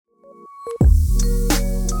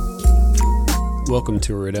Welcome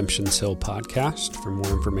to a Redemption's Hill podcast. For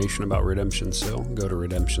more information about Redemption's Hill, go to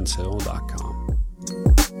redemptionshill.com.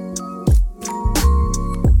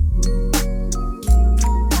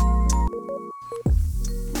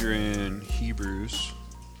 We're in Hebrews,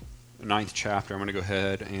 the 9th chapter. I'm going to go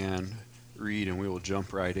ahead and read, and we will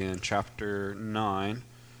jump right in. Chapter 9,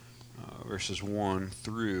 verses 1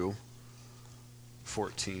 through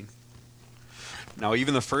 14. Now,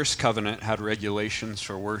 even the first covenant had regulations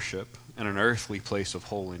for worship and an earthly place of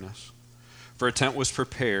holiness. For a tent was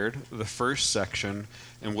prepared, the first section,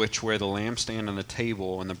 in which were the lampstand and the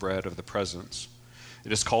table and the bread of the presence.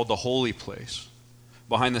 It is called the holy place.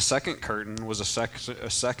 Behind the second curtain was a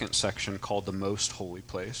second section called the most holy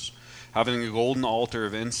place, having a golden altar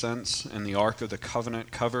of incense and the ark of the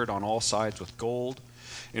covenant covered on all sides with gold,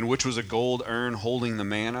 in which was a gold urn holding the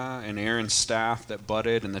manna and Aaron's staff that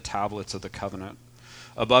budded and the tablets of the covenant.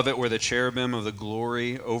 Above it were the cherubim of the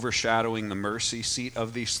glory overshadowing the mercy seat.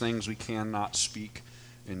 Of these things we cannot speak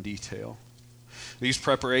in detail. These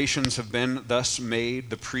preparations have been thus made.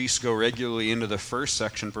 The priests go regularly into the first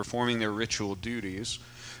section performing their ritual duties,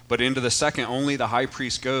 but into the second only the high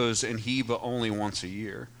priest goes, and he but only once a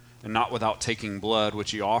year, and not without taking blood,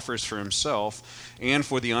 which he offers for himself and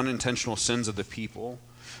for the unintentional sins of the people.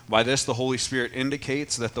 By this, the Holy Spirit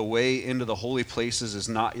indicates that the way into the holy places is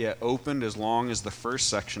not yet opened as long as the first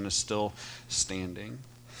section is still standing.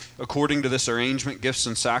 According to this arrangement, gifts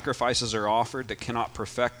and sacrifices are offered that cannot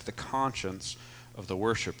perfect the conscience of the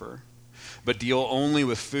worshiper, but deal only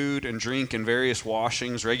with food and drink and various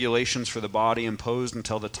washings, regulations for the body imposed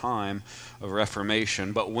until the time of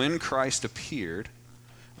Reformation. But when Christ appeared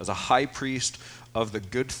as a high priest of the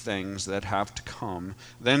good things that have to come,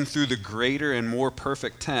 then through the greater and more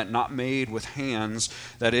perfect tent, not made with hands,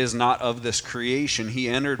 that is, not of this creation, he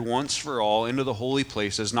entered once for all into the holy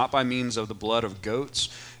places, not by means of the blood of goats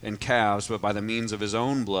and calves, but by the means of his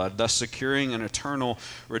own blood, thus securing an eternal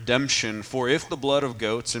redemption. For if the blood of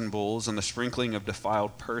goats and bulls and the sprinkling of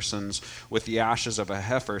defiled persons with the ashes of a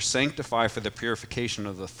heifer sanctify for the purification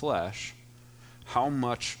of the flesh, how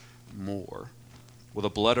much more will the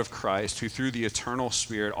blood of Christ, who through the eternal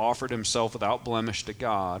Spirit offered himself without blemish to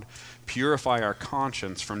God, purify our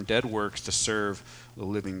conscience from dead works to serve the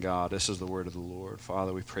living God. This is the word of the Lord.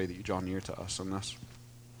 Father, we pray that you draw near to us on this.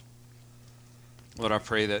 Lord, I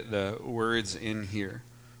pray that the words in here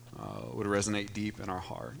would resonate deep in our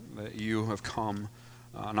heart, that you have come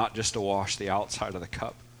not just to wash the outside of the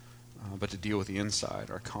cup, but to deal with the inside,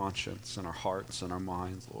 our conscience and our hearts and our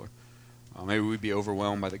minds, Lord. Maybe we'd be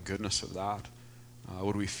overwhelmed by the goodness of that.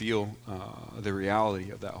 Would we feel the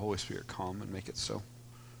reality of that Holy Spirit come and make it so?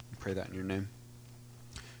 We pray that in your name.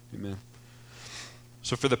 Amen.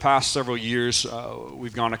 So for the past several years,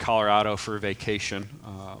 we've gone to Colorado for a vacation.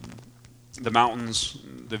 The mountains,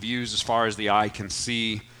 the views as far as the eye can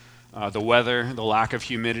see, the weather, the lack of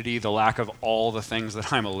humidity, the lack of all the things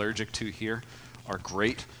that I'm allergic to here are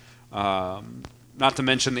great. Not to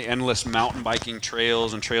mention the endless mountain biking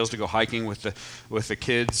trails and trails to go hiking with the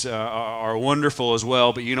kids are wonderful as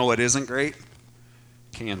well. But you know what isn't great?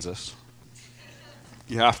 Kansas.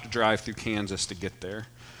 You have to drive through Kansas to get there.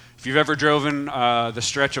 If you've ever driven the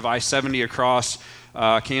stretch of I-70 across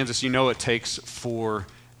Kansas, you know it takes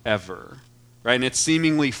forever. Right? And it's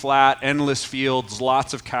seemingly flat, endless fields,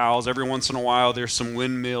 lots of cows. Every once in a while there's some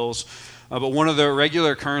windmills. But one of the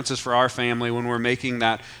regular occurrences for our family when we're making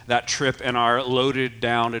that trip in our loaded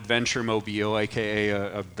down adventure mobile, aka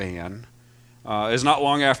a van, is not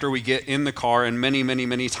long after we get in the car, and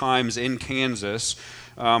many times in Kansas,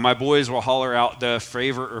 my boys will holler out the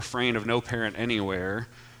favorite refrain of No Parent Anywhere,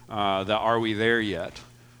 that "Are we there yet?"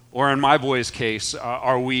 Or in my boys' case,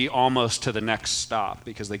 "Are we almost to the next stop?"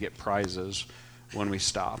 because they get prizes when we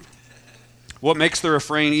stop. What makes the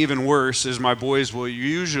refrain even worse is my boys will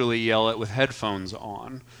usually yell it with headphones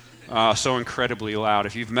on, so incredibly loud.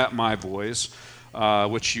 If you've met my boys,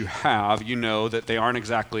 which you have, you know that they aren't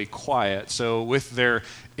exactly quiet. So with their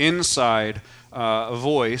inside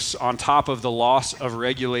voice on top of the loss of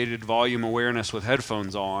regulated volume awareness with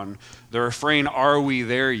headphones on, the refrain "Are we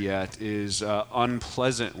there yet?" is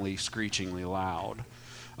unpleasantly, screechingly loud.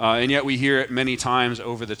 And yet we hear it many times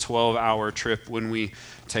over the 12-hour trip when we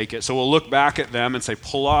take it. So we'll look back at them and say,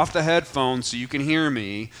 pull off the headphones so you can hear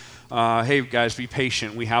me. Hey, guys, be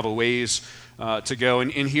patient. We have a ways to go.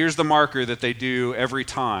 And here's the marker that they do every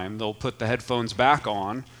time. They'll put the headphones back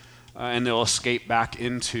on, and they'll escape back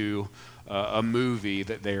into a movie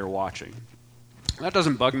that they are watching. That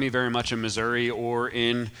doesn't bug me very much in Missouri or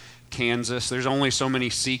in Kansas. There's only so many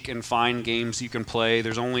seek and find games you can play.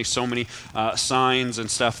 There's only so many signs and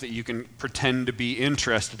stuff that you can pretend to be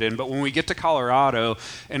interested in. But when we get to Colorado,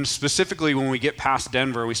 and specifically when we get past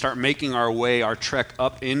Denver, we start making our trek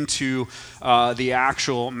up into the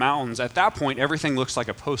actual mountains. At that point, everything looks like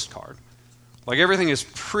a postcard. Like everything is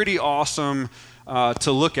pretty awesome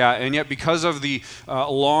to look at, and yet because of the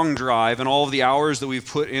long drive and all of the hours that we've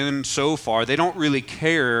put in so far, they don't really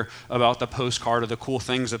care about the postcard or the cool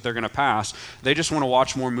things that they're going to pass. They just want to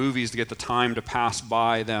watch more movies to get the time to pass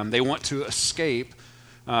by them. They want to escape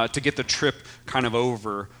to get the trip kind of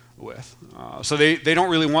over with. So they don't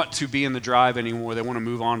really want to be in the drive anymore. They want to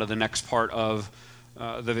move on to the next part of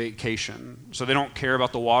the vacation. So they don't care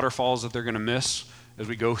about the waterfalls that they're going to miss as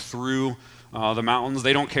we go through the mountains.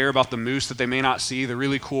 They don't care about the moose that they may not see, the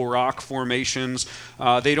really cool rock formations.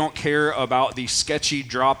 They don't care about the sketchy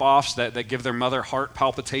drop-offs that give their mother heart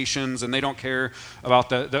palpitations, and they don't care about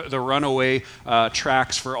the runaway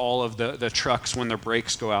tracks for all of the trucks when their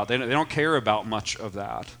brakes go out. They don't care about much of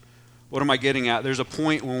that. What am I getting at? There's a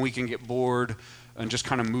point when we can get bored and just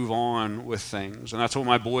kind of move on with things. And that's what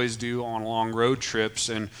my boys do on long road trips.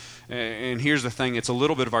 And here's the thing, it's a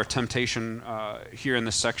little bit of our temptation here in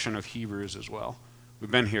this section of Hebrews as well.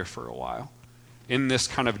 We've been here for a while. In this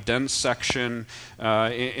kind of dense section,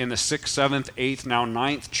 in the 6th, 7th, 8th, now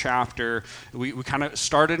 9th chapter, we kind of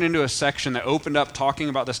started into a section that opened up talking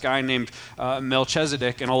about this guy named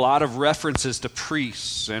Melchizedek, and a lot of references to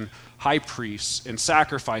priests and high priests and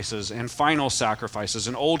sacrifices and final sacrifices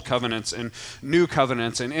and old covenants and new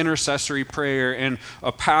covenants and intercessory prayer and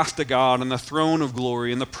a path to God and the throne of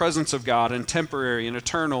glory and the presence of God and temporary and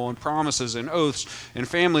eternal and promises and oaths and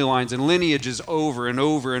family lines and lineages over and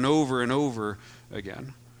over and over and over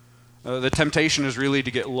again. The temptation is really to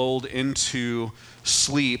get lulled into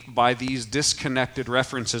sleep by these disconnected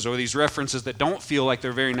references, or these references that don't feel like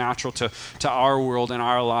they're very natural to our world and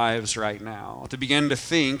our lives right now. To begin to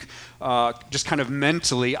think, just kind of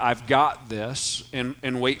mentally, I've got this,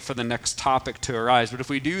 and wait for the next topic to arise. But if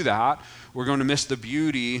we do that, we're going to miss the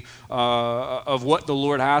beauty of what the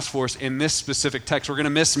Lord has for us in this specific text. We're going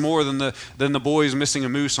to miss more than the boys missing a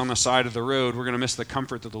moose on the side of the road. We're going to miss the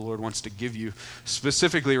comfort that the Lord wants to give you,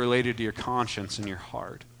 specifically related to your conscience and your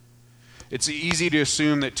heart. It's easy to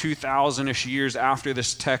assume that 2,000-ish years after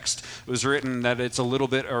this text was written that it's a little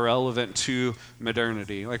bit irrelevant to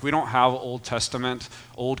modernity. Like, we don't have Old Testament,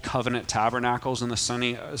 Old Covenant tabernacles in the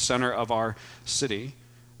center of our city.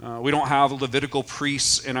 We don't have Levitical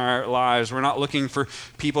priests in our lives. We're not looking for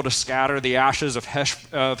people to scatter the ashes of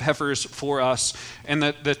heifers for us. And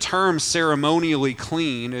the term ceremonially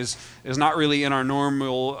clean is not really in our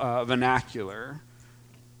normal vernacular.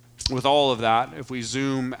 With all of that, if we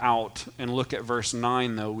zoom out and look at verse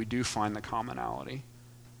 9, though, we do find the commonality.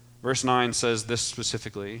 Verse 9 says this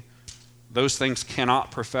specifically: those things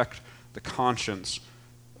cannot perfect the conscience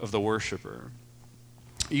of the worshiper.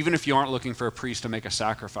 Even if you aren't looking for a priest to make a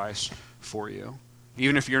sacrifice for you,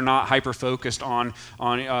 even if you're not hyper-focused on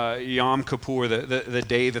Yom Kippur, the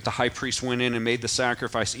day that the high priest went in and made the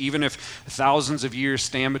sacrifice, even if thousands of years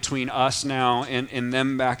stand between us now and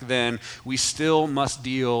them back then, we still must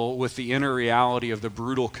deal with the inner reality of the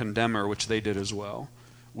brutal condemner, which they did as well.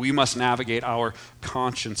 We must navigate our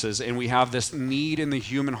consciences, and we have this need in the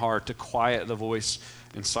human heart to quiet the voice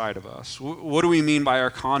inside of us. What do we mean by our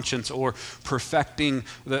conscience or perfecting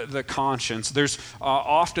the conscience? There's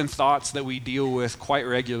often thoughts that we deal with quite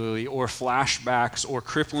regularly, or flashbacks or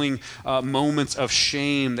crippling moments of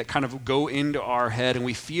shame that kind of go into our head, and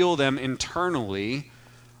we feel them internally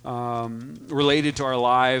related to our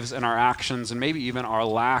lives and our actions, and maybe even our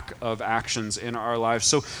lack of actions in our lives.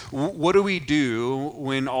 So what do we do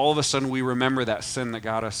when all of a sudden we remember that sin that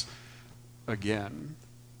got us again?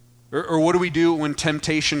 Or what do we do when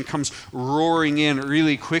temptation comes roaring in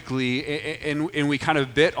really quickly and we kind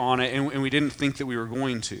of bit on it and we didn't think that we were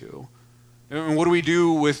going to? And what do we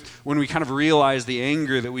do when we kind of realize the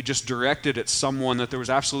anger that we just directed at someone, that there was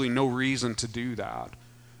absolutely no reason to do that?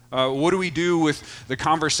 What do we do with the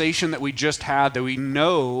conversation that we just had that we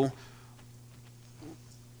know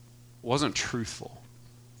wasn't truthful?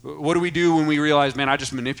 What do we do when we realize, man, I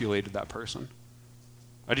just manipulated that person?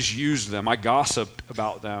 I just used them. I gossiped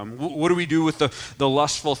about them. What do we do with the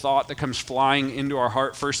lustful thought that comes flying into our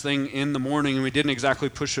heart first thing in the morning and we didn't exactly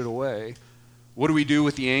push it away? What do we do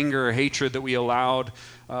with the anger or hatred that we allowed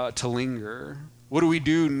to linger? What do we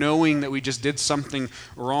do knowing that we just did something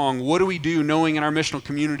wrong? What do we do knowing in our missional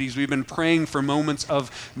communities we've been praying for moments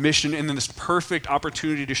of mission, and then this perfect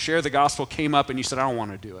opportunity to share the gospel came up and you said, I don't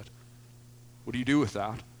want to do it? What do you do with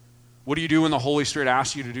that? What do you do when the Holy Spirit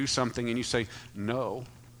asks you to do something and you say, no?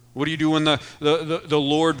 What do you do when the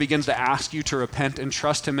Lord begins to ask you to repent and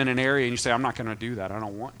trust him in an area and you say, I'm not going to do that, I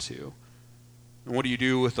don't want to? And what do you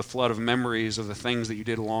do with the flood of memories of the things that you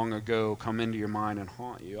did long ago come into your mind and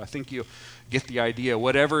haunt you? I think you get the idea.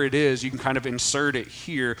 Whatever it is, you can kind of insert it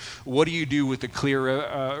here. What do you do with the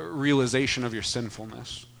clear realization of your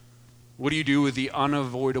sinfulness? What do you do with the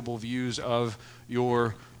unavoidable views of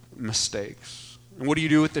your mistakes? And what do you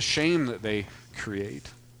do with the shame that they create?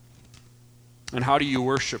 And how do you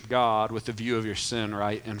worship God with the view of your sin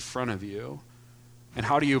right in front of you? And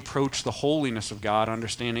how do you approach the holiness of God,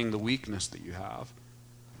 understanding the weakness that you have?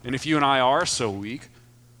 And if you and I are so weak,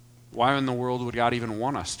 why in the world would God even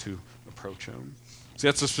want us to approach him? See,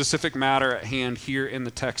 that's a specific matter at hand here in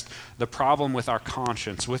the text. The problem with our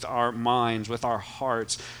conscience, with our minds, with our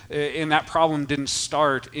hearts. And that problem didn't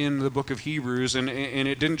start in the book of Hebrews, and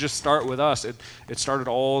it didn't just start with us. It started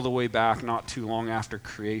all the way back not too long after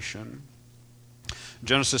creation.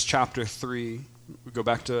 Genesis chapter 3, we go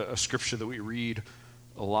back to a scripture that we read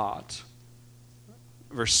a lot.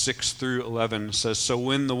 Verse 6 through 11 says, So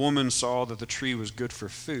when the woman saw that the tree was good for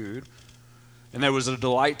food, and there was a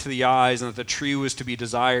delight to the eyes, and that the tree was to be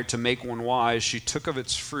desired to make one wise, she took of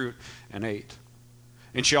its fruit and ate.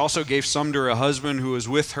 And she also gave some to her husband who was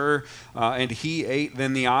with her, and he ate.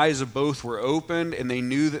 Then the eyes of both were opened, and they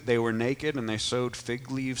knew that they were naked, and they sewed fig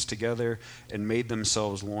leaves together and made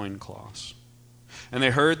themselves loincloths. And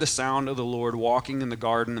they heard the sound of the Lord walking in the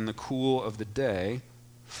garden in the cool of the day.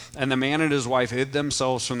 And the man and his wife hid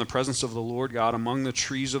themselves from the presence of the Lord God among the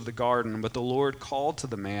trees of the garden. But the Lord called to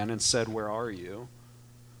the man and said, Where are you?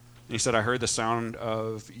 And he said, I heard the sound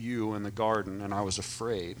of you in the garden, and I was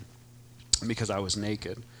afraid because I was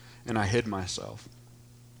naked, and I hid myself.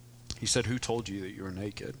 He said, Who told you that you were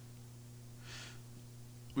naked?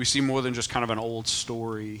 We see more than just kind of an old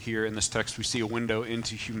story here in this text. We see a window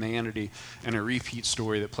into humanity and a repeat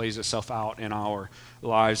story that plays itself out in our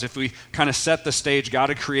lives. If we kind of set the stage, God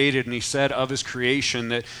had created, and he said of his creation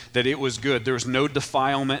that it was good. There was no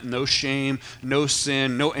defilement, no shame, no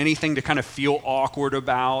sin, no anything to kind of feel awkward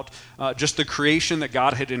about. Just the creation that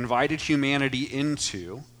God had invited humanity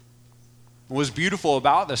into. What was beautiful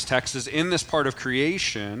about this text is in this part of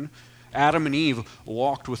creation, Adam and Eve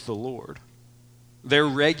walked with the Lord. Their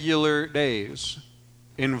regular days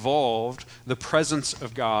involved the presence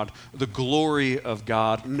of God, the glory of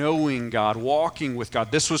God, knowing God, walking with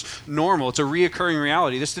God. This was normal. It's a reoccurring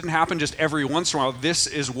reality. This didn't happen just every once in a while. This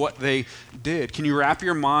is what they did. Can you wrap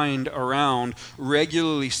your mind around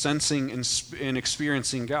regularly sensing and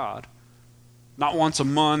experiencing God? Not once a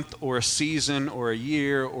month or a season or a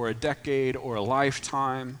year or a decade or a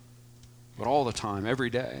lifetime, but all the time,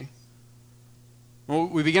 every day. Well,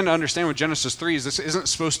 we begin to understand with Genesis 3 is this isn't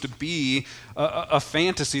supposed to be a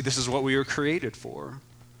fantasy. This is what we were created for.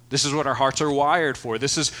 This is what our hearts are wired for.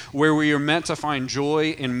 This is where we are meant to find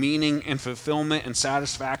joy and meaning and fulfillment and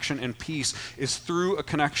satisfaction and peace is through a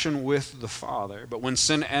connection with the Father. But when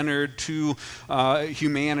sin entered to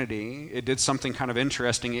humanity, it did something kind of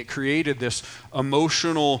interesting. It created this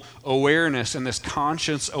emotional awareness and this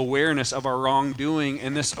conscious awareness of our wrongdoing,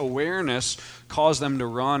 and this awareness caused them to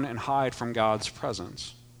run and hide from God's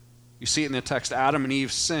presence. You see it in the text. Adam and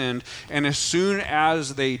Eve sinned, and as soon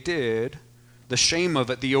as they did, the shame of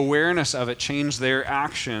it, the awareness of it changed their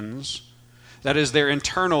actions. That is, their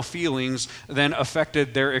internal feelings then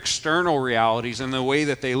affected their external realities and the way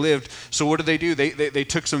that they lived. So what did they do? They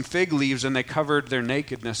took some fig leaves and they covered their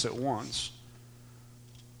nakedness at once.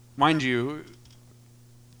 Mind you,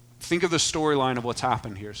 think of the storyline of what's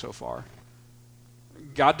happened here so far.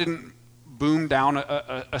 God didn't boom down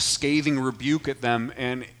a scathing rebuke at them,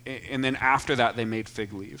 and then after that they made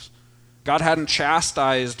fig leaves. God hadn't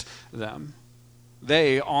chastised them.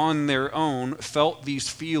 They, on their own, felt these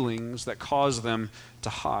feelings that caused them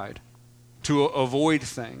to hide, to avoid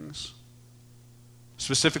things,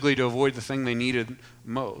 specifically to avoid the thing they needed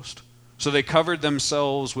most. So they covered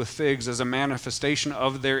themselves with figs as a manifestation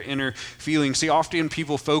of their inner feelings. See, often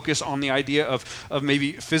people focus on the idea of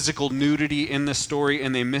maybe physical nudity in this story,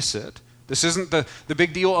 and they miss it. This isn't the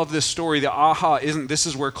big deal of this story. The aha isn't this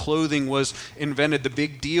is where clothing was invented. The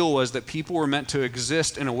big deal was that people were meant to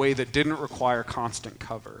exist in a way that didn't require constant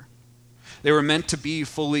cover. They were meant to be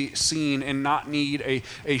fully seen and not need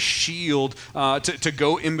a shield to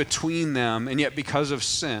go in between them. And yet because of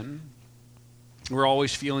sin, we're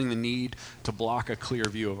always feeling the need to block a clear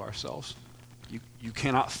view of ourselves. You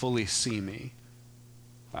cannot fully see me.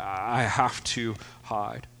 I have to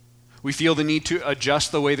hide. We feel the need to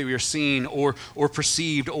adjust the way that we are seen or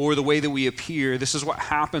perceived or the way that we appear. This is what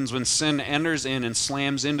happens when sin enters in and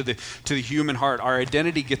slams into the human heart. Our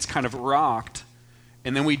identity gets kind of rocked,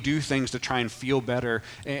 And then we do things to try and feel better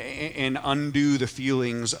and undo the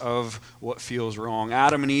feelings of what feels wrong.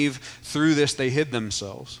 Adam and Eve, through this, they hid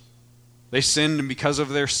themselves. They sinned, and because of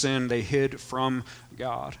their sin, they hid from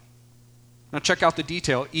God. Now check out the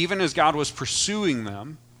detail. Even as God was pursuing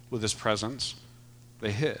them with his presence,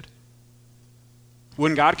 they hid.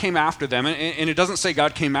 When God came after them, and it doesn't say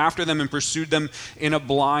God came after them and pursued them in a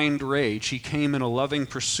blind rage. He came in a loving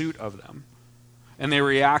pursuit of them. And they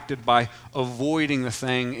reacted by avoiding the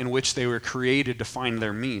thing in which they were created to find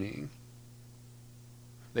their meaning.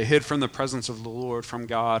 They hid from the presence of the Lord, from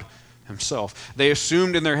God himself. They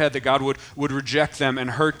assumed in their head that God would reject them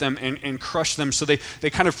and hurt them and crush them, so they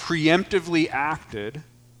kind of preemptively acted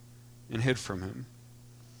and hid from him.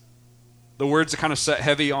 The words that kind of set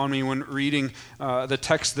heavy on me when reading the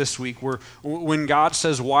text this week were, when God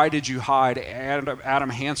says, "Why did you hide?"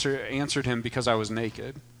 Adam answered him, "Because I was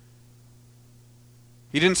naked."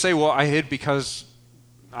 He didn't say, "Well, I hid because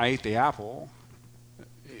I ate the apple."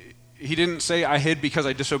 He didn't say, "I hid because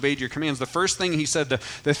I disobeyed your commands." The first thing he said,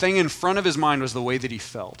 the thing in front of his mind was the way that he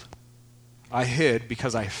felt. I hid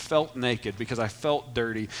because I felt naked, because I felt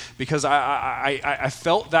dirty, because I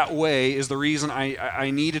felt that way is the reason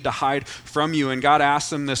I needed to hide from you. And God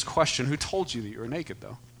asked him this question: who told you that you were naked,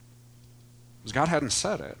 though? Because God hadn't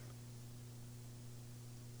said it.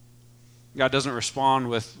 God doesn't respond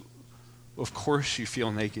with, "Of course you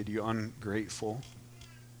feel naked, you ungrateful."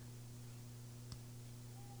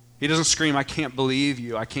 He doesn't scream, "I can't believe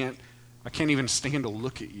you. I can't even stand to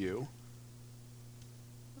look at you."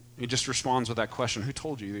 He just responds with that question: who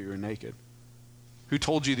told you that you were naked? Who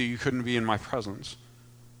told you that you couldn't be in my presence?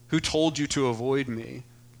 Who told you to avoid me,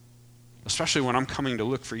 especially when I'm coming to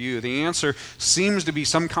look for you? The answer seems to be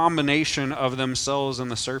some combination of themselves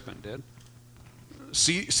and the serpent did.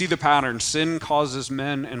 See the pattern. Sin causes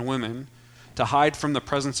men and women to hide from the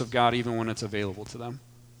presence of God even when it's available to them.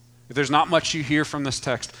 If there's not much you hear from this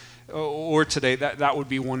text or today, that would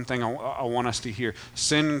be one thing I want us to hear.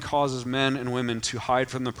 Sin causes men and women to hide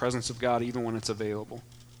from the presence of God even when it's available.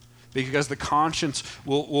 Because the conscience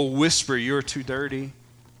will whisper, "You're too dirty.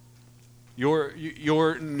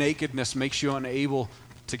 Your nakedness makes you unable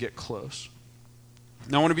to get close."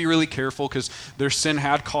 Now, I want to be really careful because their sin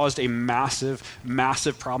had caused a massive,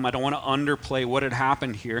 massive problem. I don't want to underplay what had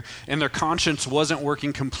happened here. And their conscience wasn't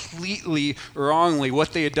working completely wrongly.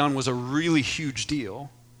 What they had done was a really huge deal.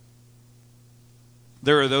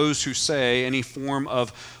 There are those who say any form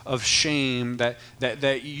of shame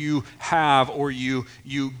that you have or you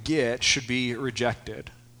get should be rejected.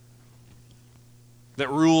 That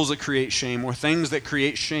rules that create shame or things that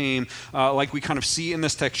create shame, like we kind of see in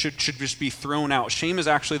this text, should just be thrown out. Shame is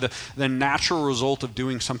actually the natural result of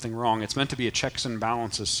doing something wrong. It's meant to be a checks and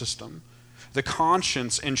balances system. The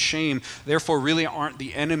conscience and shame, therefore, really aren't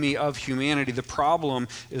the enemy of humanity. The problem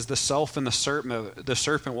is the self and the serpent. The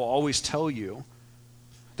serpent will always tell you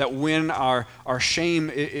that when our shame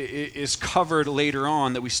is covered later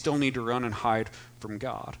on, that we still need to run and hide from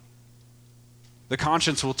God. The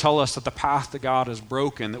conscience will tell us that the path to God is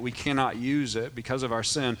broken, that we cannot use it because of our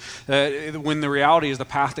sin. When the reality is the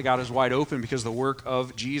path to God is wide open because the work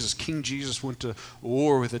of Jesus. King Jesus went to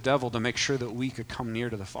war with the devil to make sure that we could come near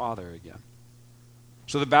to the Father again.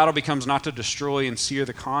 So the battle becomes not to destroy and sear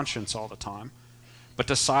the conscience all the time, but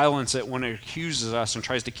to silence it when it accuses us and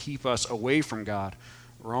tries to keep us away from God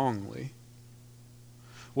wrongly.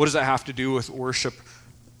 What does that have to do with worship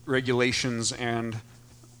regulations and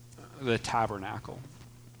the tabernacle?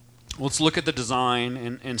 Well, let's look at the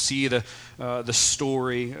design and see the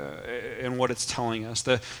story and what it's telling us.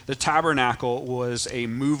 The tabernacle was a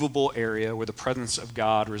movable area where the presence of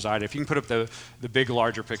God resided. If you can put up the big,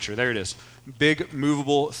 larger picture, there it is. Big,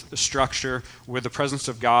 movable structure where the presence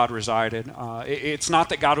of God resided. It's not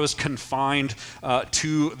that God was confined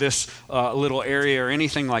to this little area or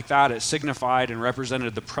anything like that. It signified and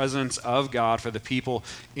represented the presence of God for the people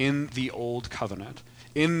in the Old Covenant.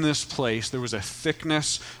 In this place, there was a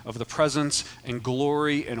thickness of the presence and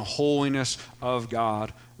glory and holiness of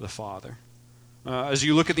God the Father. As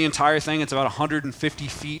you look at the entire thing, it's about 150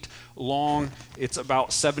 feet long. It's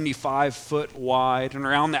about 75 foot wide. And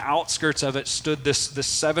around the outskirts of it stood this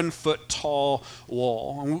 7 foot tall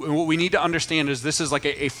wall. And what we need to understand is this is like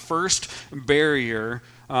a first barrier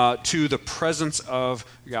to the presence of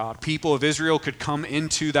God. People of Israel could come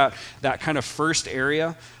into that kind of first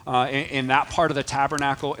area in that part of the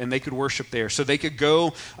tabernacle, and they could worship there. So they could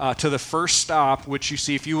go to the first stop, which you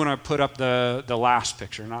see if you want to put up the last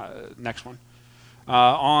picture, next one.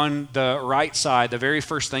 On the right side, the very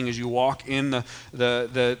first thing as you walk in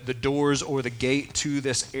the doors or the gate to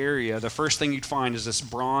this area, the first thing you'd find is this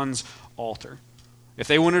bronze altar. If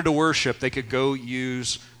they wanted to worship, they could go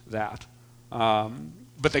use that.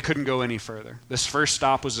 But they couldn't go any further. This first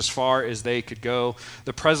stop was as far as they could go.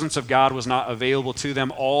 The presence of God was not available to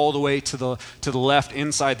them. All the way to the left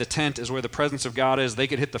inside the tent is where the presence of God is. They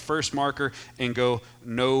could hit the first marker and go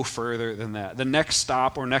no further than that. The next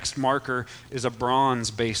stop or next marker is a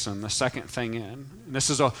bronze basin, the second thing in. And this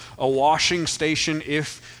is a washing station,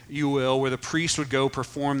 if you will, where the priest would go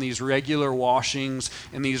perform these regular washings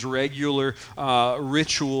and these regular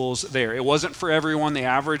rituals there. It wasn't for everyone. The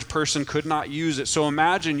average person could not use it. So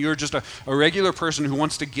imagine you're just a regular person who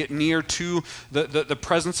wants to get near to the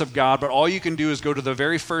presence of God, but all you can do is go to the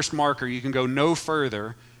very first marker. You can go no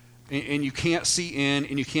further, and you can't see in,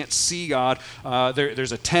 and you can't see God.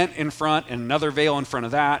 There's a tent in front and another veil in front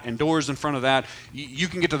of that and doors in front of that. You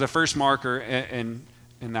can get to the first marker, and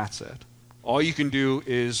that's it. All you can do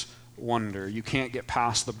is wonder. You can't get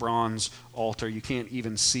past the bronze altar. You can't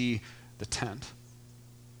even see the tent.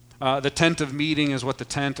 The tent of meeting is what the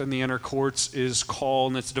tent in the inner courts is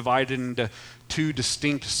called, and it's divided into two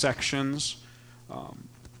distinct sections.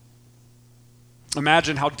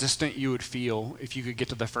 Imagine how distant you would feel if you could get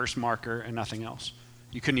to the first marker and nothing else.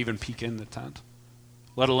 You couldn't even peek in the tent,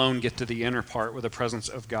 let alone get to the inner part where the presence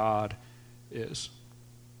of God is.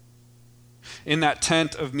 In that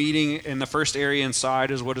tent of meeting, in the first area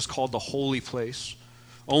inside is what is called the holy place.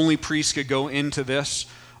 Only priests could go into this.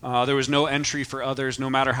 There was no entry for others. No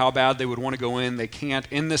matter how bad they would want to go in, they can't.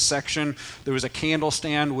 In this section, there was a candle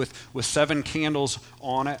stand with 7 candles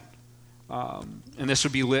on it. And this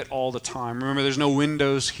would be lit all the time. Remember, there's no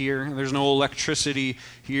windows here. There's no electricity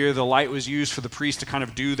here. The light was used for the priest to kind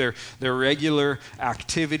of do their regular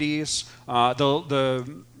activities.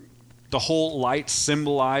 The whole light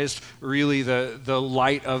symbolized really the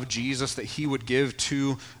light of Jesus that he would give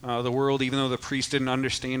to the world, even though the priest didn't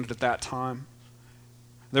understand it at that time.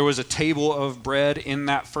 There was a table of bread in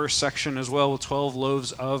that first section as well, with 12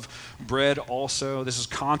 loaves of bread also. This is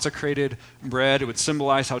consecrated bread. It would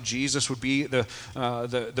symbolize how Jesus would be the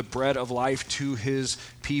bread of life to his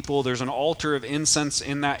people. There's an altar of incense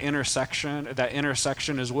in that intersection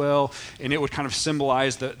as well, and it would kind of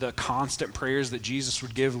symbolize the constant prayers that Jesus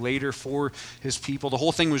would give later for his people. The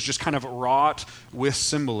whole thing was just kind of wrought with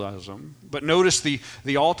symbolism. But notice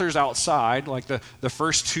the altars outside, like the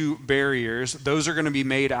first 2 barriers, those are going to be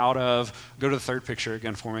made out of, go to the third picture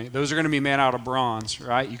again for me. Those are going to be made out of bronze,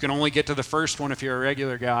 right? You can only get to the first one if you're a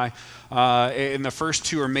regular guy. And the first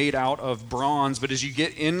 2 are made out of bronze. But as you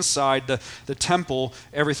get inside the temple,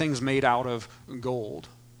 everything's made out of gold.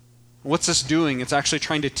 What's this doing? It's actually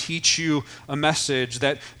trying to teach you a message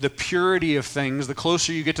that the purity of things, the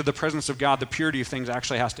closer you get to the presence of God, the purity of things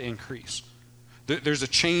actually has to increase. There's a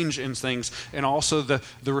change in things, and also the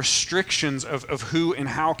restrictions of who and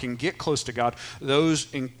how can get close to God,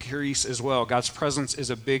 those increase as well. God's presence is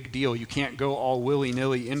a big deal. You can't go all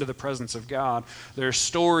willy-nilly into the presence of God. There are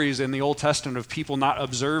stories in the Old Testament of people not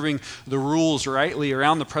observing the rules rightly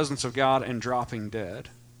around the presence of God and dropping dead.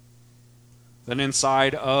 Then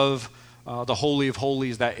inside of the Holy of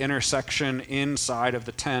Holies, that intersection inside of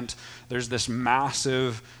the tent, there's this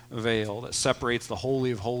massive veil that separates the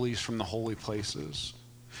Holy of Holies from the holy places.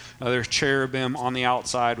 There's cherubim on the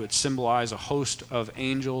outside, which symbolize a host of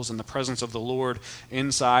angels and the presence of the Lord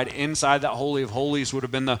inside. Inside that Holy of Holies would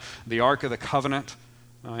have been the Ark of the Covenant.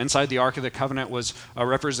 Inside the Ark of the Covenant was a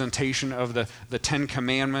representation of the 10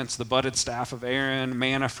 Commandments, the budded staff of Aaron,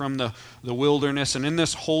 manna from the wilderness. And in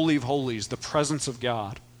this Holy of Holies, the presence of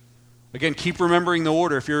God. Again, keep remembering the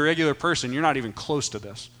order. If you're a regular person, you're not even close to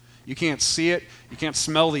this. You can't see it. You can't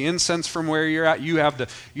smell the incense from where you're at. You have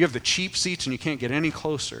the cheap seats, and you can't get any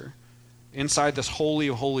closer. Inside this Holy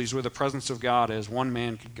of Holies where the presence of God is, one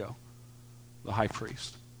man could go, the high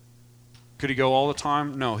priest. Could he go all the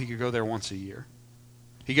time? No, he could go there once a year.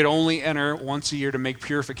 He could only enter once a year to make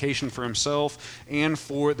purification for himself and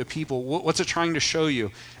for the people. What's it trying to show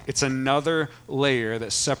you? It's another layer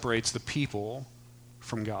that separates the people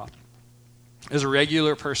from God. As a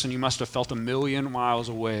regular person, you must have felt 1,000,000 miles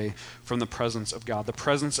away from the presence of God. The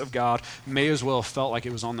presence of God may as well have felt like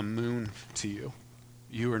it was on the moon to you.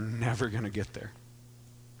 You are never going to get there.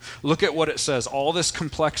 Look at what it says. All this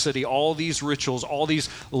complexity, all these rituals, all these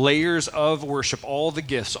layers of worship, all the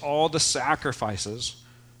gifts, all the sacrifices,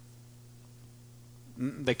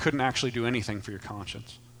 they couldn't actually do anything for your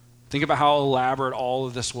conscience. Think about how elaborate all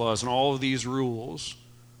of this was and all of these rules.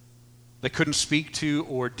 They couldn't speak to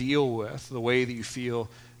or deal with the way that you feel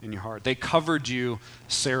in your heart. They covered you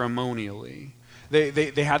ceremonially.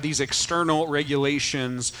 They had these external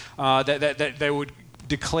regulations that would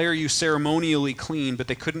declare you ceremonially clean, but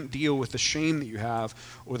they couldn't deal with the shame that you have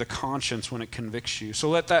or the conscience when it convicts you. So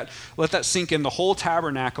let that sink in. The whole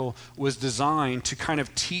tabernacle was designed to kind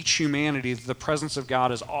of teach humanity that the presence of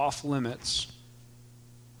God is off limits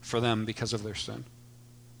for them because of their sin.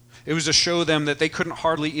 It was to show them that they couldn't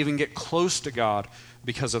hardly even get close to God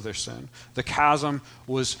because of their sin. The chasm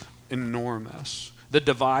was enormous. The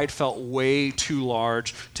divide felt way too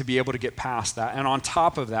large to be able to get past that. And on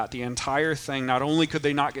top of that, the entire thing, not only could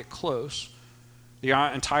they not get close, the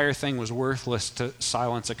entire thing was worthless to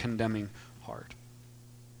silence a condemning heart.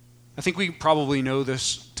 I think we probably know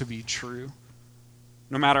this to be true.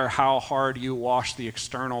 No matter how hard you wash the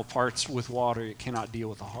external parts with water, it cannot deal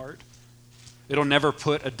with the heart. It'll never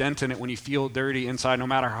put a dent in it when you feel dirty inside, no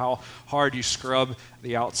matter how hard you scrub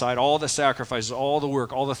the outside. All the sacrifices, all the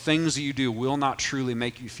work, all the things that you do will not truly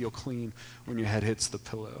make you feel clean when your head hits the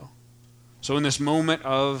pillow. So in this moment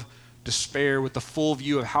of despair, with the full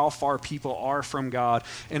view of how far people are from God,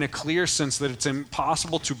 in a clear sense that it's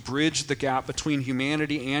impossible to bridge the gap between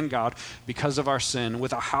humanity and God because of our sin,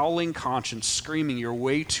 with a howling conscience screaming, you're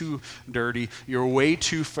way too dirty, you're way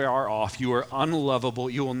too far off, you are unlovable,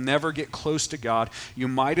 you will never get close to God, you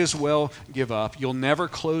might as well give up, you'll never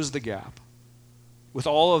close the gap. With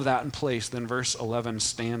all of that in place, then verse 11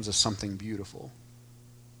 stands as something beautiful.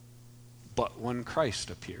 But when Christ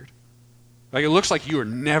appeared, like it looks like you are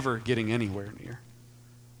never getting anywhere near.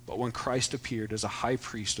 But when Christ appeared as a high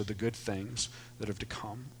priest of the good things that have to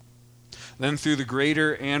come, then through the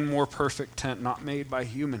greater and more perfect tent not made by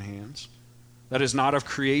human hands, that is not of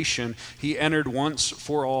creation, he entered once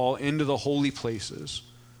for all into the holy places,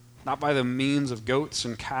 not by the means of goats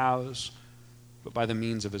and calves, but by the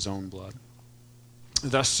means of his own blood,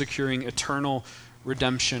 thus securing eternal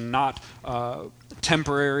redemption, not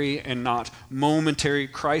temporary and not momentary.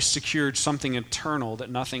 Christ secured something eternal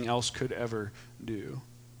that nothing else could ever do.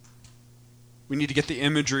 We need to get the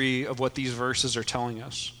imagery of what these verses are telling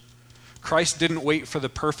us. Christ didn't wait for the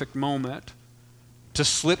perfect moment to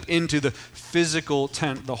slip into the physical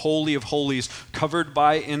tent, the Holy of Holies, covered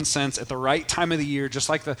by incense at the right time of the year, just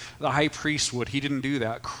like the high priest would. He didn't do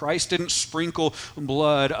that. Christ didn't sprinkle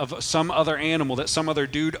blood of some other animal that some other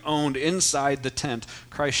dude owned inside the tent.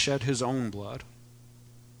 Christ shed his own blood.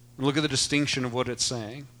 And look at the distinction of what it's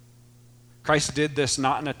saying. Christ did this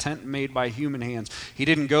not in a tent made by human hands. He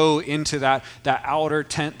didn't go into that outer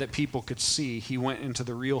tent that people could see. He went into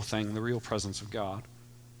the real thing, the real presence of God.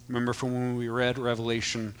 Remember from when we read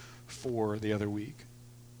Revelation 4 the other week.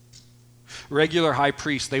 Regular high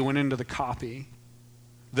priests, they went into the copy,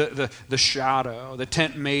 the shadow, the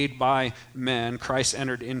tent made by men. Christ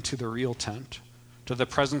entered into the real tent, to the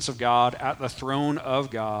presence of God, at the throne of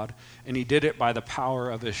God, and he did it by the power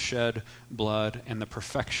of his shed blood and the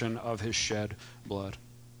perfection of his shed blood.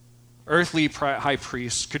 Earthly high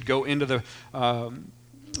priests could go into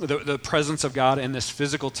the presence of God in this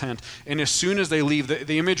physical tent. And as soon as they leave,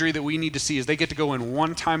 the imagery that we need to see is they get to go in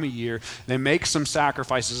one time a year. They make some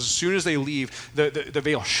sacrifices. As soon as they leave, the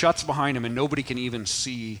veil shuts behind them and nobody can even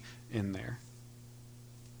see in there.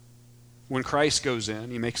 When Christ goes in,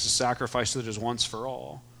 he makes a sacrifice that is once for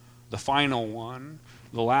all. The final one,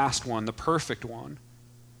 the last one, the perfect one.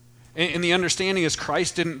 And the understanding is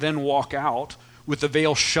Christ didn't then walk out with the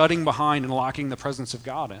veil shutting behind and locking the presence of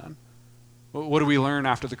God in. What do we learn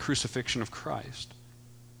after the crucifixion of Christ?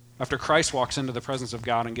 After Christ walks into the presence of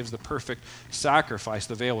God and gives the perfect sacrifice,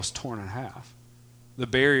 the veil is torn in half. The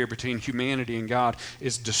barrier between humanity and God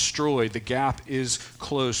is destroyed. The gap is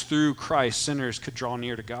closed. Through Christ, sinners could draw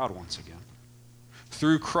near to God once again.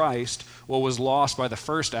 Through Christ, what was lost by the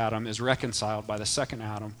first Adam is reconciled by the second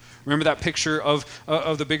Adam. Remember that picture of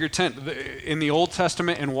the bigger tent? In the Old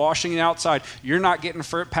Testament and washing the outside, you're not getting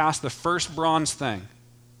past the first bronze thing.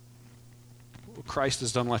 Christ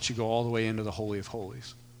has done let you go all the way into the Holy of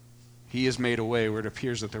Holies. He has made a way where it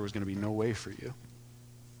appears that there was going to be no way for you.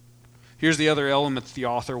 Here's the other element that the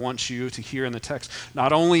author wants you to hear in the text.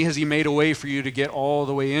 Not only has he made a way for you to get all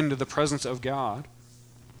the way into the presence of God,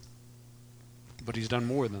 but he's done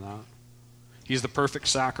more than that. He's the perfect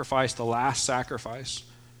sacrifice, the last sacrifice.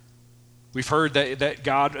 We've heard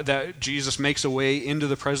that Jesus makes a way into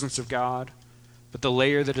the presence of God. But the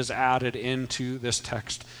layer that is added into this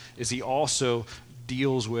text is he also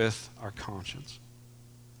deals with our conscience.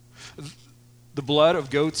 The blood of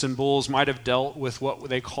goats and bulls might have dealt with what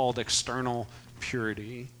they called external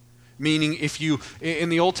purity. Meaning in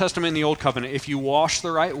the Old Testament, in the Old Covenant, if you wash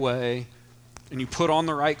the right way and you put on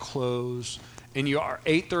the right clothes and you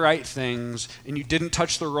ate the right things, and you didn't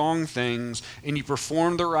touch the wrong things, and you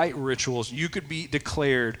performed the right rituals, you could be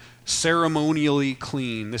declared ceremonially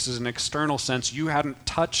clean. This is an external sense. You hadn't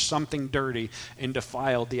touched something dirty and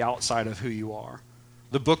defiled the outside of who you are.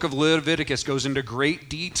 The book of Leviticus goes into great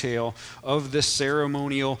detail of this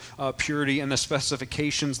ceremonial purity and the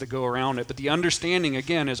specifications that go around it. But the understanding,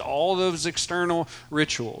 again, is all those external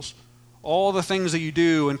rituals, all the things that you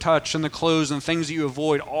do and touch and the clothes and things that you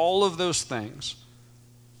avoid, all of those things,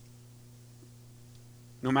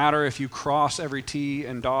 no matter if you cross every T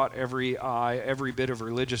and dot every I, every bit of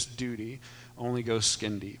religious duty only goes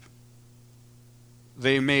skin deep.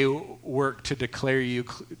 They may work to declare you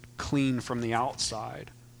clean from the outside.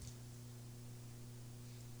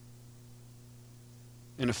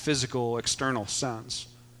 In a physical, external sense,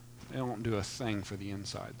 they don't do a thing for the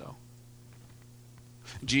inside, though.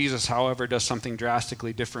 Jesus, however, does something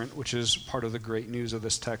drastically different, which is part of the great news of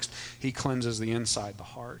this text. He cleanses the inside, the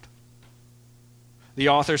heart. The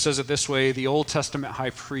author says it this way: the Old Testament high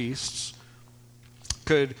priests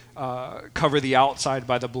could cover the outside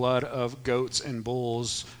by the blood of goats and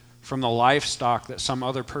bulls from the livestock that some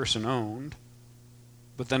other person owned.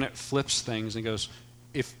 But then it flips things and goes,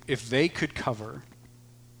 if they could cover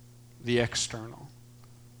the external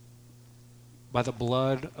by the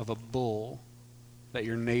blood of a bull that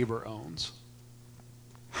your neighbor owns,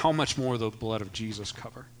 how much more will the blood of Jesus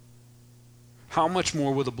cover? How much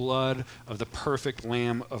more will the blood of the perfect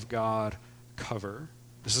Lamb of God cover?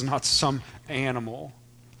 This is not some animal.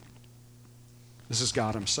 This is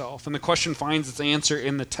God himself. And the question finds its answer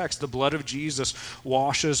in the text. The blood of Jesus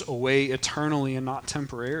washes away eternally and not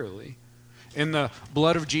temporarily. And the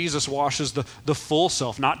blood of Jesus washes the full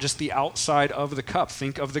self, not just the outside of the cup.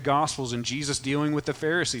 Think of the Gospels and Jesus dealing with the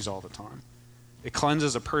Pharisees all the time. It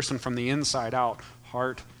cleanses a person from the inside out,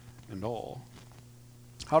 heart and all.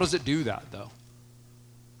 How does it do that, though?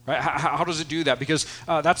 Right? How does it do that? Because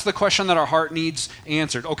that's the question that our heart needs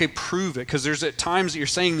answered. Okay, prove it, because there's at times that you're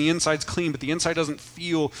saying the inside's clean, but the inside doesn't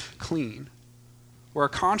feel clean. Where our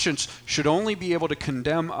conscience should only be able to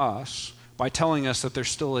condemn us by telling us that there's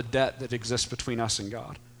still a debt that exists between us and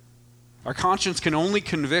God. Our conscience can only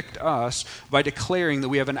convict us by declaring that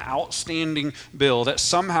we have an outstanding bill, that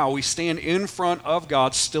somehow we stand in front of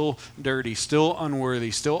God still dirty, still unworthy,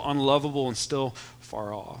 still unlovable, and still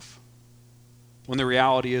far off. When the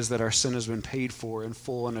reality is that our sin has been paid for in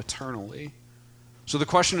full and eternally. So the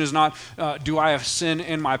question is not, do I have sin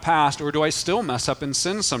in my past, or do I still mess up in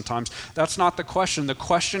sin sometimes? That's not the question. The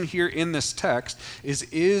question here in this text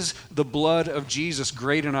is the blood of Jesus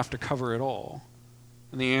great enough to cover it all?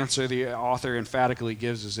 And the answer the author emphatically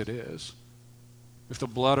gives is it is. If the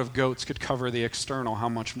blood of goats could cover the external, how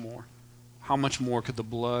much more? How much more could the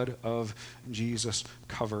blood of Jesus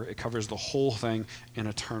cover? It covers the whole thing and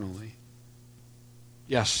eternally.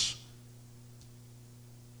 Yes,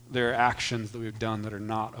 there are actions that we've done that are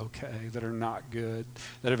not okay, that are not good,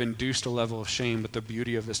 that have induced a level of shame, but the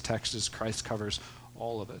beauty of this text is Christ covers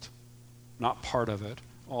all of it. Not part of it,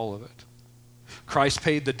 all of it. Christ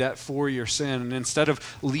paid the debt for your sin, and instead of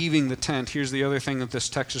leaving the tent, here's the other thing that this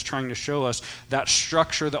text is trying to show us, that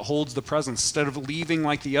structure that holds the presence. Instead of leaving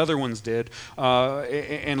like the other ones did,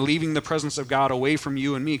 and leaving the presence of God away from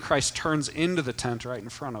you and me, Christ turns into the tent right in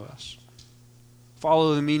front of us.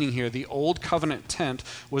 Follow the meaning here. The old covenant tent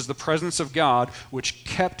was the presence of God which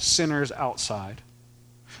kept sinners outside.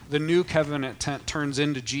 The new covenant tent turns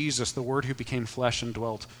into Jesus, the Word who became flesh and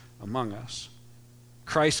dwelt among us.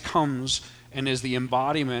 Christ comes and is the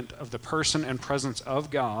embodiment of the person and presence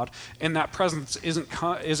of God, and that presence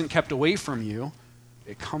isn't kept away from you,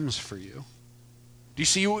 it comes for you. Do you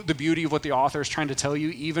see the beauty of what the author is trying to tell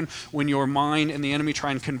you? Even when your mind and the enemy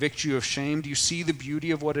try and convict you of shame, do you see the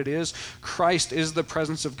beauty of what it is? Christ is the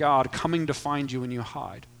presence of God coming to find you when you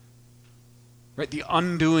hide. Right? The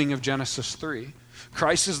undoing of Genesis 3.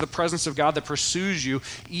 Christ is the presence of God that pursues you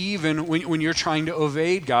even when you're trying to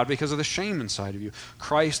evade God because of the shame inside of you.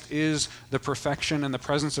 Christ is the perfection and the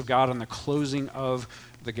presence of God and the closing of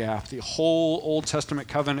the gap. The whole Old Testament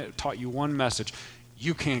covenant taught you one message: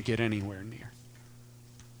 you can't get anywhere near.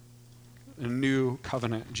 The new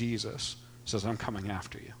covenant Jesus says, I'm coming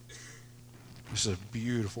after you. This is a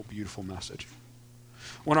beautiful, beautiful message.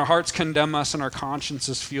 When our hearts condemn us and our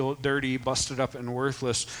consciences feel dirty, busted up, and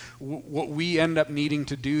worthless, what we end up needing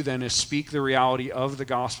to do then is speak the reality of the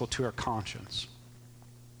gospel to our conscience.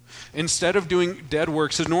 Instead of doing dead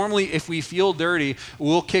works, because normally if we feel dirty,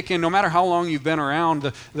 we'll kick in, no matter how long you've been around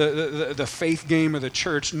the faith game of the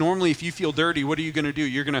church, normally if you feel dirty, what are you going to do?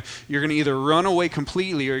 You're going to either run away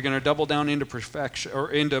completely or you're going to double down into perfection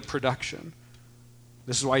or into production.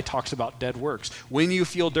 This is why he talks about dead works. When you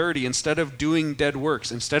feel dirty, instead of doing dead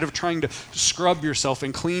works, instead of trying to scrub yourself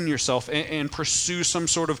and clean yourself and pursue some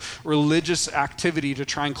sort of religious activity to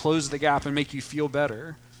try and close the gap and make you feel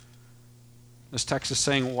better, this text is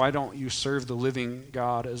saying, why don't you serve the living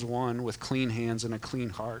God as one with clean hands and a clean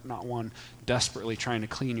heart, not one desperately trying to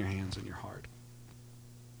clean your hands and your heart?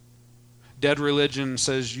 Dead religion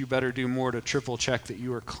says you better do more to triple check that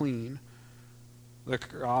you are clean. The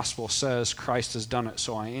gospel says Christ has done it,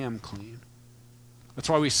 so I am clean. That's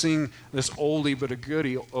why we sing this oldie but a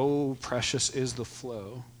goodie, oh, precious is the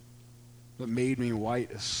flow that made me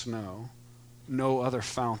white as snow. No other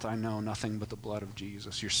fount I know, nothing but the blood of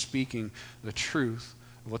Jesus. You're speaking the truth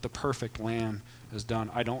of what the perfect Lamb has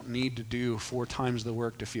done. I don't need to do 4 times the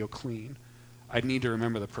work to feel clean. I need to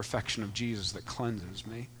remember the perfection of Jesus that cleanses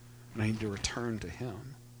me, and I need to return to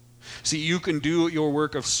him. See, you can do your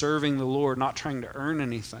work of serving the Lord, not trying to earn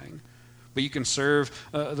anything, but you can serve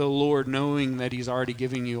the Lord knowing that he's already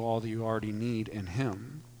giving you all that you already need in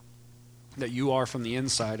him, that you are from the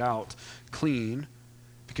inside out clean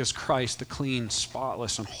because Christ, the clean,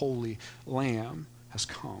 spotless, and holy Lamb, has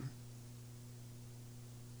come.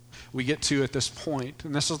 We get to, at this point,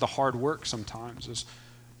 and this is the hard work sometimes, is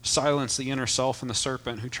silence the inner self and the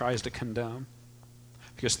serpent who tries to condemn.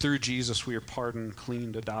 Because through Jesus we are pardoned,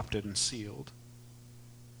 cleaned, adopted, and sealed.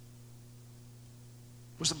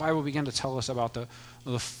 What does the Bible begin to tell us about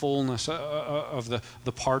the fullness of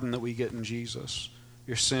the pardon that we get in Jesus?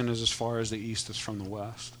 Your sin is as far as the east is from the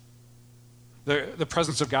west. The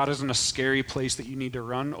presence of God isn't a scary place that you need to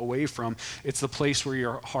run away from. It's the place where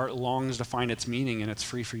your heart longs to find its meaning, and it's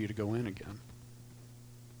free for you to go in again.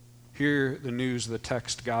 Hear the news of the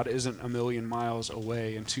text. God isn't a million miles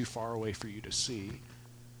away and too far away for you to see.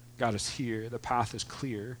 God is here. The path is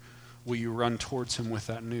clear. Will you run towards him with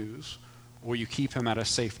that news? Or will you keep him at a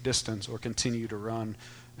safe distance or continue to run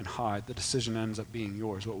and hide? The decision ends up being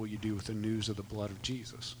yours. What will you do with the news of the blood of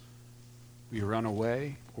Jesus? Will you run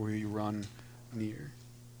away or will you run near?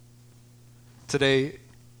 Today,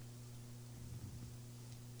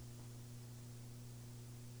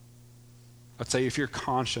 I'd say if your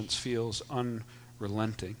conscience feels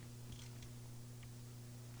unrelenting,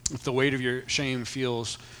 if the weight of your shame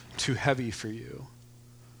feels too heavy for you,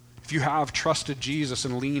 if you have trusted Jesus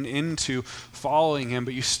and lean into following him,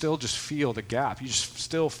 but you still just feel the gap, you just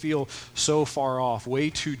still feel so far off, way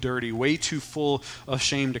too dirty, way too full of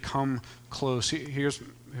shame to come close, here's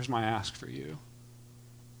my ask for you.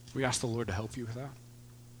 We ask the Lord to help you with that.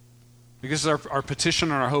 Because it's our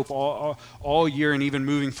petition and our hope all year and even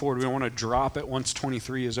moving forward. We don't want to drop it once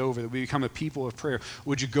 23 is over, that we become a people of prayer.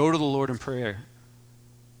 Would you go to the Lord in prayer?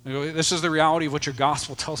 This is the reality of what your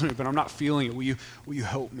gospel tells me, but I'm not feeling it. Will you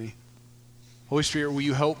help me? Holy Spirit, will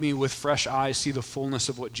you help me with fresh eyes see the fullness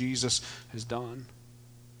of what Jesus has done?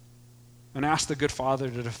 And ask the good Father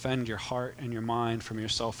to defend your heart and your mind from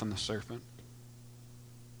yourself and the serpent.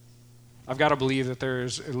 I've got to believe that there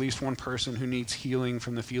is at least one person who needs healing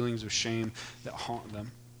from the feelings of shame that haunt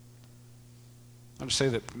them. I'll just say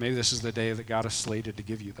that maybe this is the day that God is slated to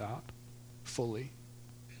give you that fully.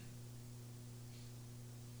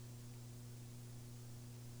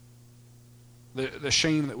 The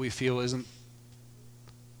shame that we feel isn't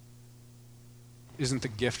the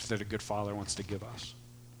gift that a good Father wants to give us.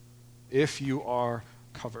 If you are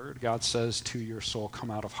covered, God says to your soul, come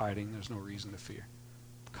out of hiding. There's no reason to fear.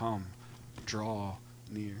 Come, draw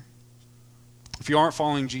near. If you aren't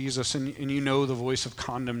following Jesus and you know the voice of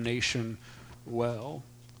condemnation well,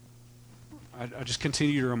 I just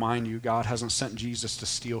continue to remind you, God hasn't sent Jesus to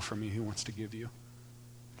steal from you. He wants to give you.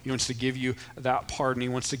 He wants to give you that pardon. He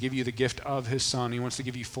wants to give you the gift of his Son. He wants to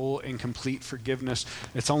give you full and complete forgiveness.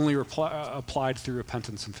 It's only applied through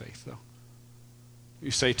repentance and faith, though. You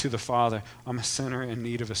say to the Father, I'm a sinner in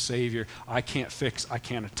need of a Savior. I can't fix, I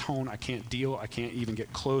can't atone, I can't deal, I can't even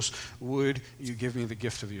get close. Would you give me the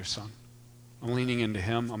gift of your Son? I'm leaning into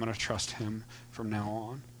him. I'm going to trust him from now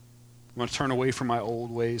on. I'm going to turn away from my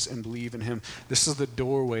old ways and believe in him. This is the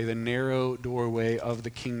doorway, the narrow doorway of the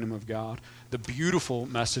kingdom of God. The beautiful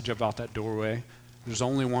message about that doorway, there's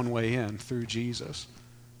only one way in, through Jesus.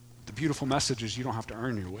 The beautiful message is you don't have to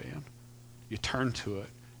earn your way in. You turn to it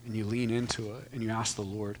and you lean into it and you ask the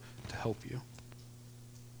Lord to help you.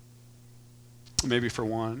 Maybe for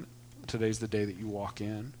one, today's the day that you walk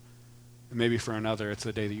in. And maybe for another, it's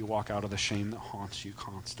the day that you walk out of the shame that haunts you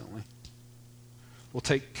constantly. We'll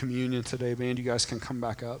take communion today. Band, you guys can come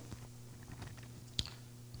back up.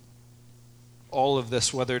 All of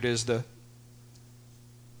this, whether it is the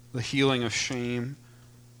healing of shame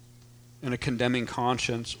and a condemning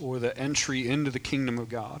conscience or the entry into the kingdom of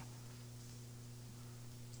God,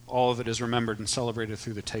 all of it is remembered and celebrated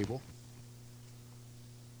through the table.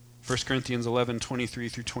 1 Corinthians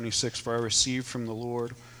 11:23-26, for I received from the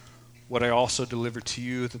Lord what I also delivered to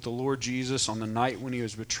you, that the Lord Jesus, on the night when he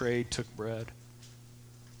was betrayed, took bread.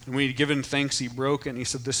 And when he had given thanks, he broke it, and he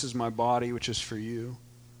said, this is my body, which is for you.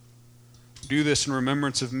 Do this in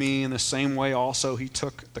remembrance of me. In the same way also he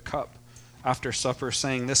took the cup after supper,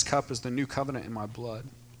 saying, this cup is the new covenant in my blood.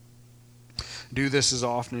 Do this as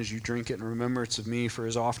often as you drink it in remembrance of me, for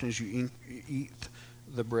as often as you eat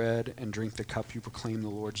the bread and drink the cup, you proclaim the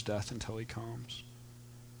Lord's death until he comes.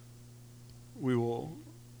 We will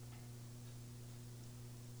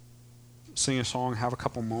sing a song, have a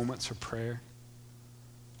couple moments of prayer,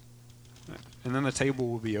 and then the table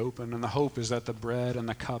will be open, and the hope is that the bread and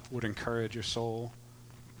the cup would encourage your soul.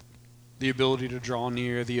 The ability to draw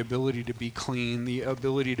near, the ability to be clean, the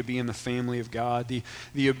ability to be in the family of God,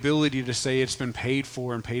 the ability to say it's been paid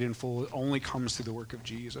for and paid in full, it only comes through the work of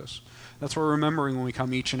Jesus. That's what we're remembering when we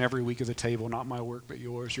come each and every week of the table, not my work but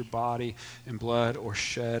yours, your body and blood or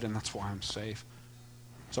shed, and that's why I'm safe.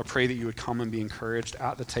 So I pray that you would come and be encouraged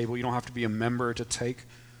at the table. You don't have to be a member to take.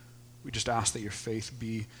 We just ask that your faith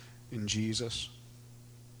be in Jesus.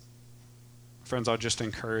 Friends, I'll just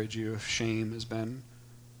encourage you, if shame has been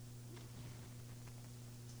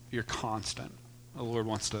your constant, the Lord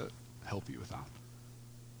wants to help you with that.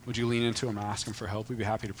 Would you lean into him and ask him for help? We'd be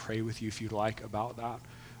happy to pray with you if you'd like about that.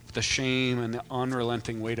 But the shame and the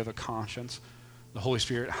unrelenting weight of a conscience, the Holy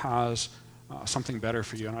Spirit has something better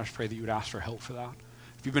for you, and I just pray that you would ask for help for that.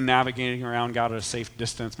 If you've been navigating around God at a safe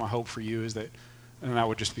distance, my hope for you is that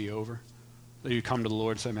would just be over. That you come to the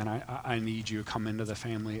Lord and say, man, I need you. Come into the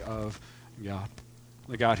family of God.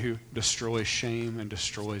 The God who destroys shame and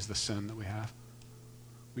destroys the sin that we have.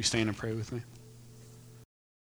 Will you stand and pray with me?